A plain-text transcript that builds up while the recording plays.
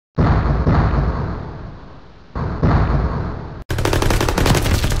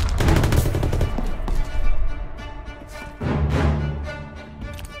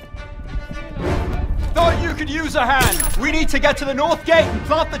use a hand. We need to get to the north gate and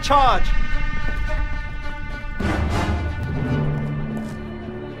plant the charge.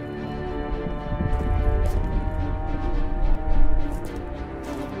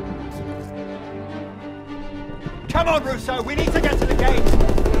 Come on, Russo, we need to get to the gate.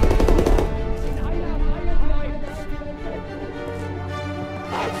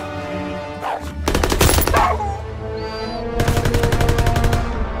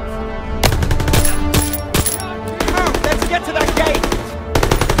 Move, let's get to that gate.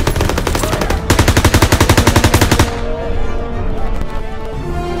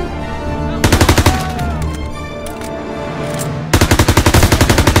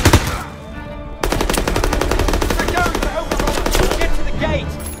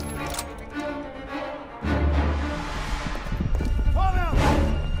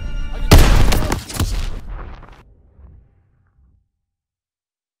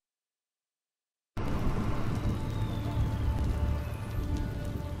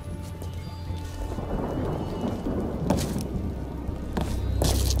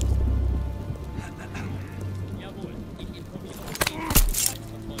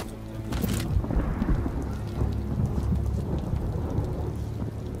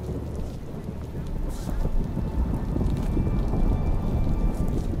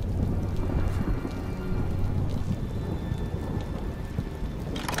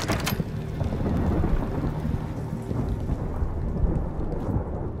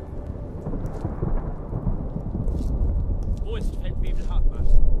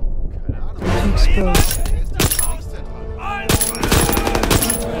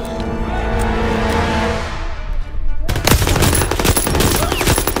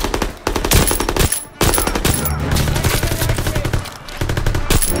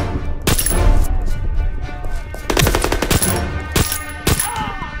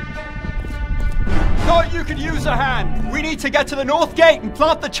 Thought you could use a hand. We need to get to the north gate and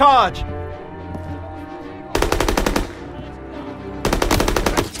plant the charge.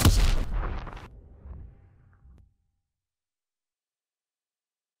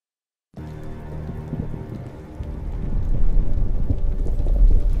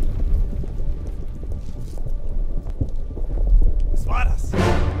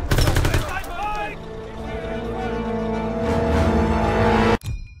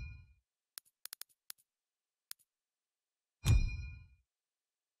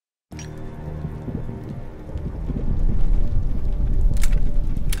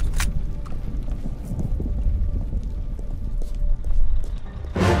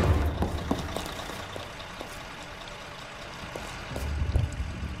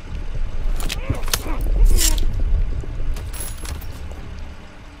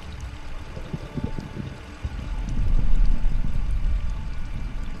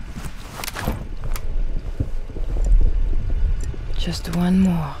 Just one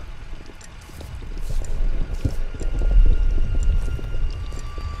more.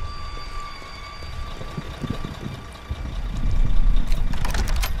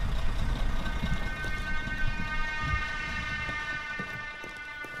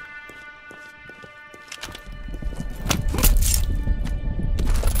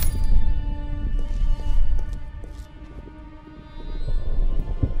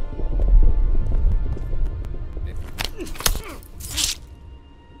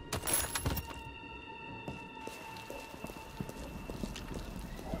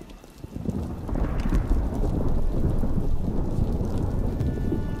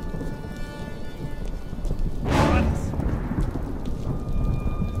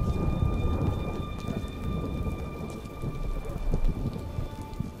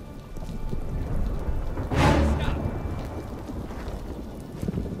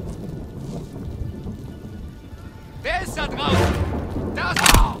 Wer ist da draußen? Das!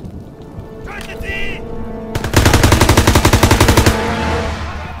 Tötet sie!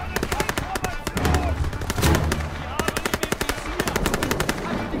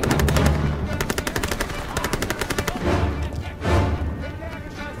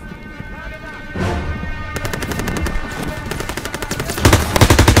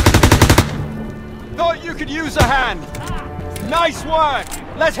 Thought you could use a hand. Nice work.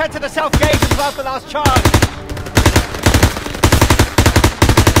 Let's head to the south gate and plant the last charge.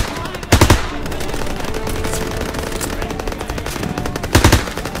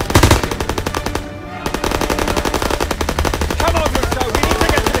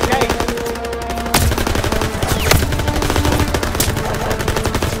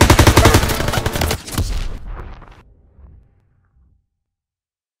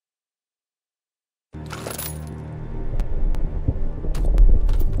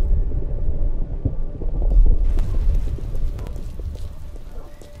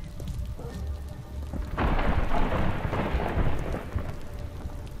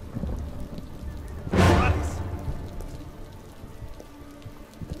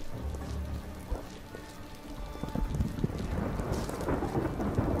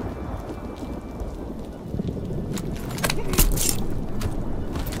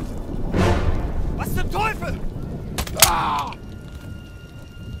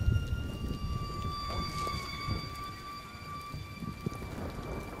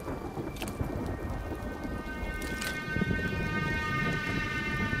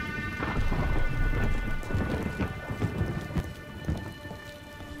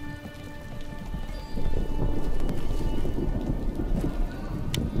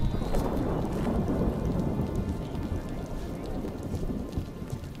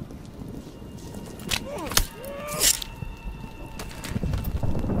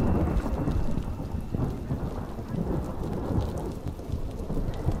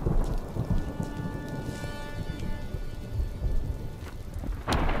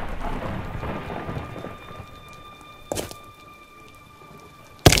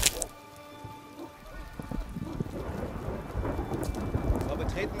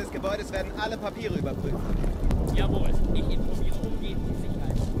 Betreten des Gebäudes werden alle Papiere überprüft. Jawohl, ich informiere umgehend die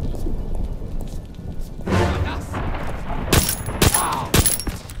Sicherheitsdienste. Das! Wow!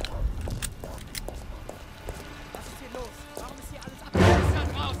 Was ist hier los? Warum ist hier alles abgeschlossen? Da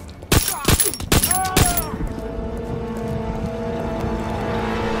draußen!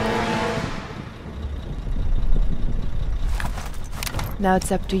 Now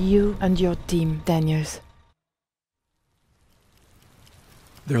it's up to you and your team, Daniels.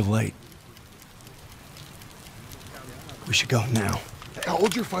 They're late. We should go now. Hey,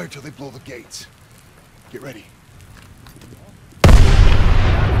 hold your fire till they blow the gates. Get ready. All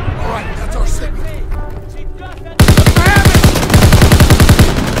right, that's our signal. Let's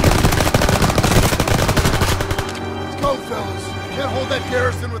go, fellas. Can't hold that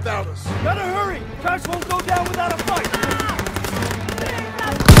garrison without us. Gotta hurry! Trash won't go down without a fight!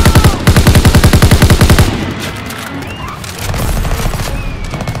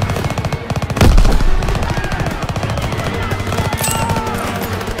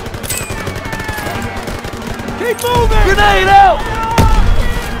 Keep moving! Grenade out!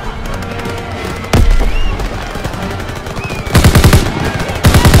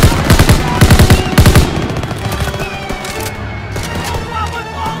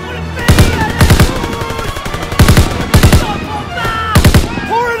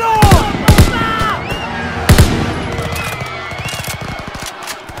 Pour it on!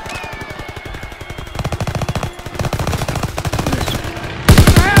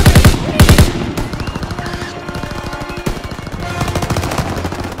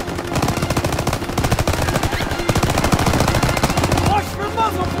 Watch for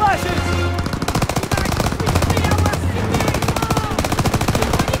muzzle flashes!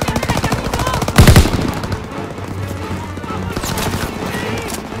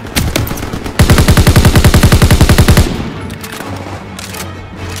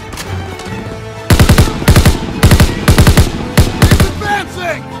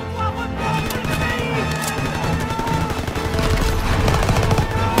 Advancing!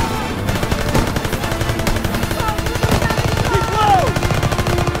 Keep low!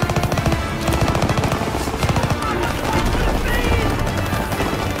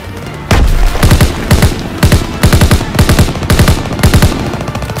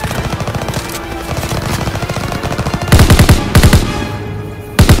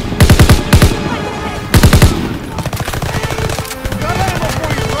 Got ammo for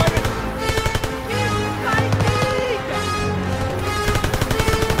you, Private!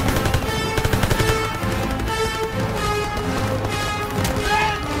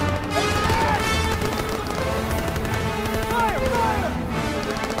 Fire! Fire!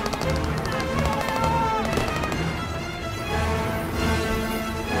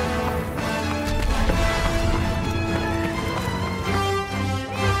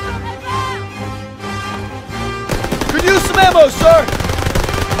 Could use some ammo, sir!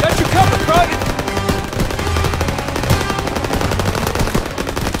 Got you covered, Private!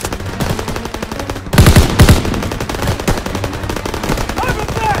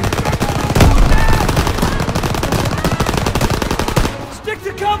 Private back! Stick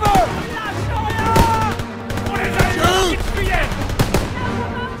to cover!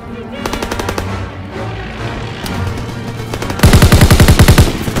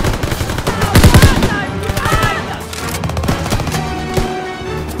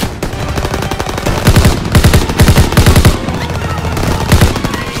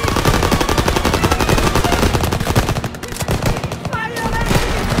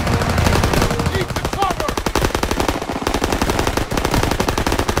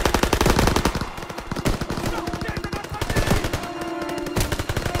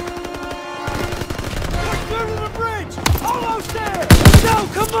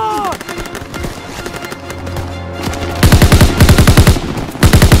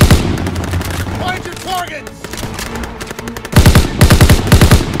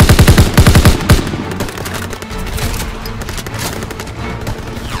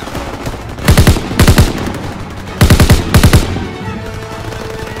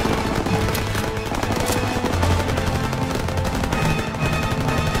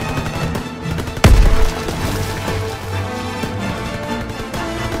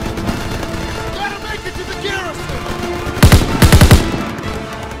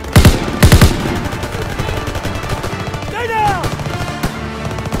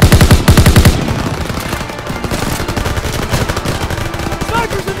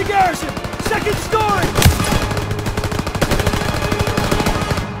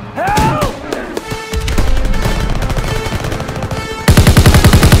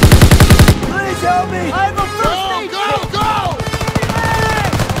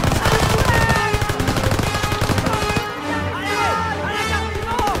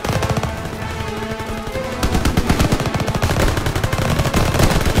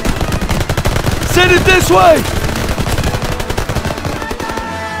 Headed this way!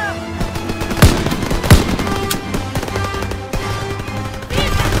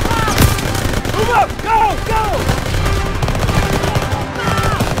 Move up! Go! Go!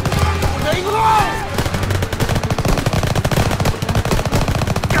 Stay low!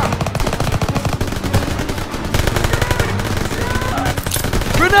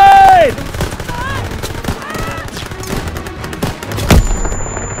 Grenade!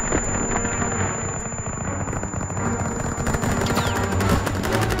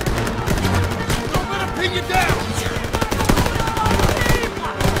 Don't let him pin you down!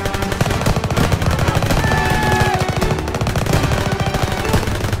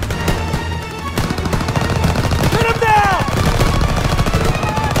 Hit him down!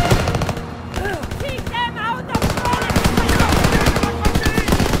 Keep them out of the front!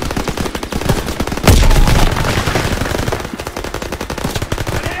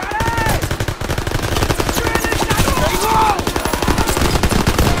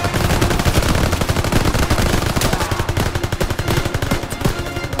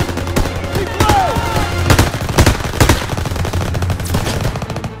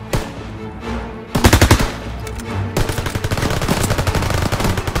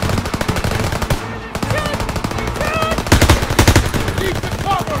 Keep the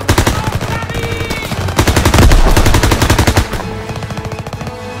cover!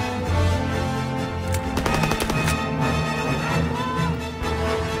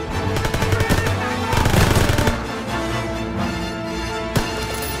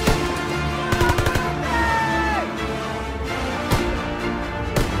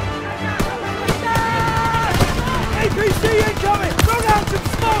 APC incoming! Throw down some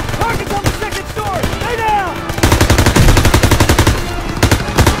smoke! Target's on the second story! Stay down!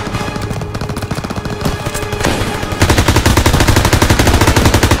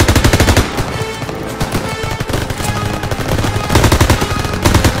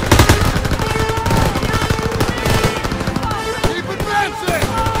 Keep advancing!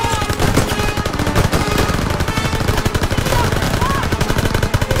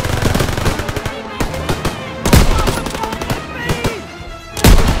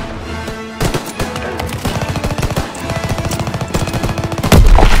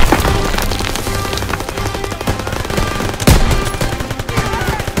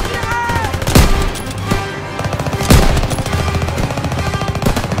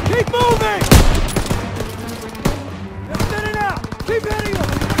 Keep moving! They're thinning out! Keep hitting them!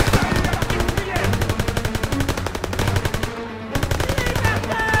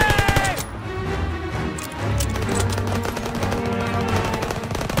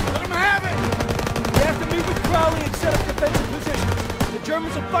 Let him have it! We have to meet with Crowley and set up defensive positions. The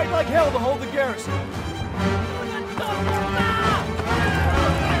Germans will fight like hell to hold the garrison.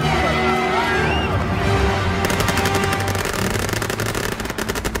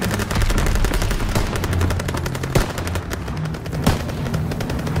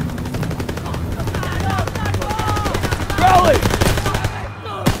 Crowley!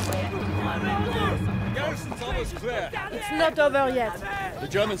 Garrison's almost clear. It's not over yet. The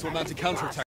Germans will mount a counterattack.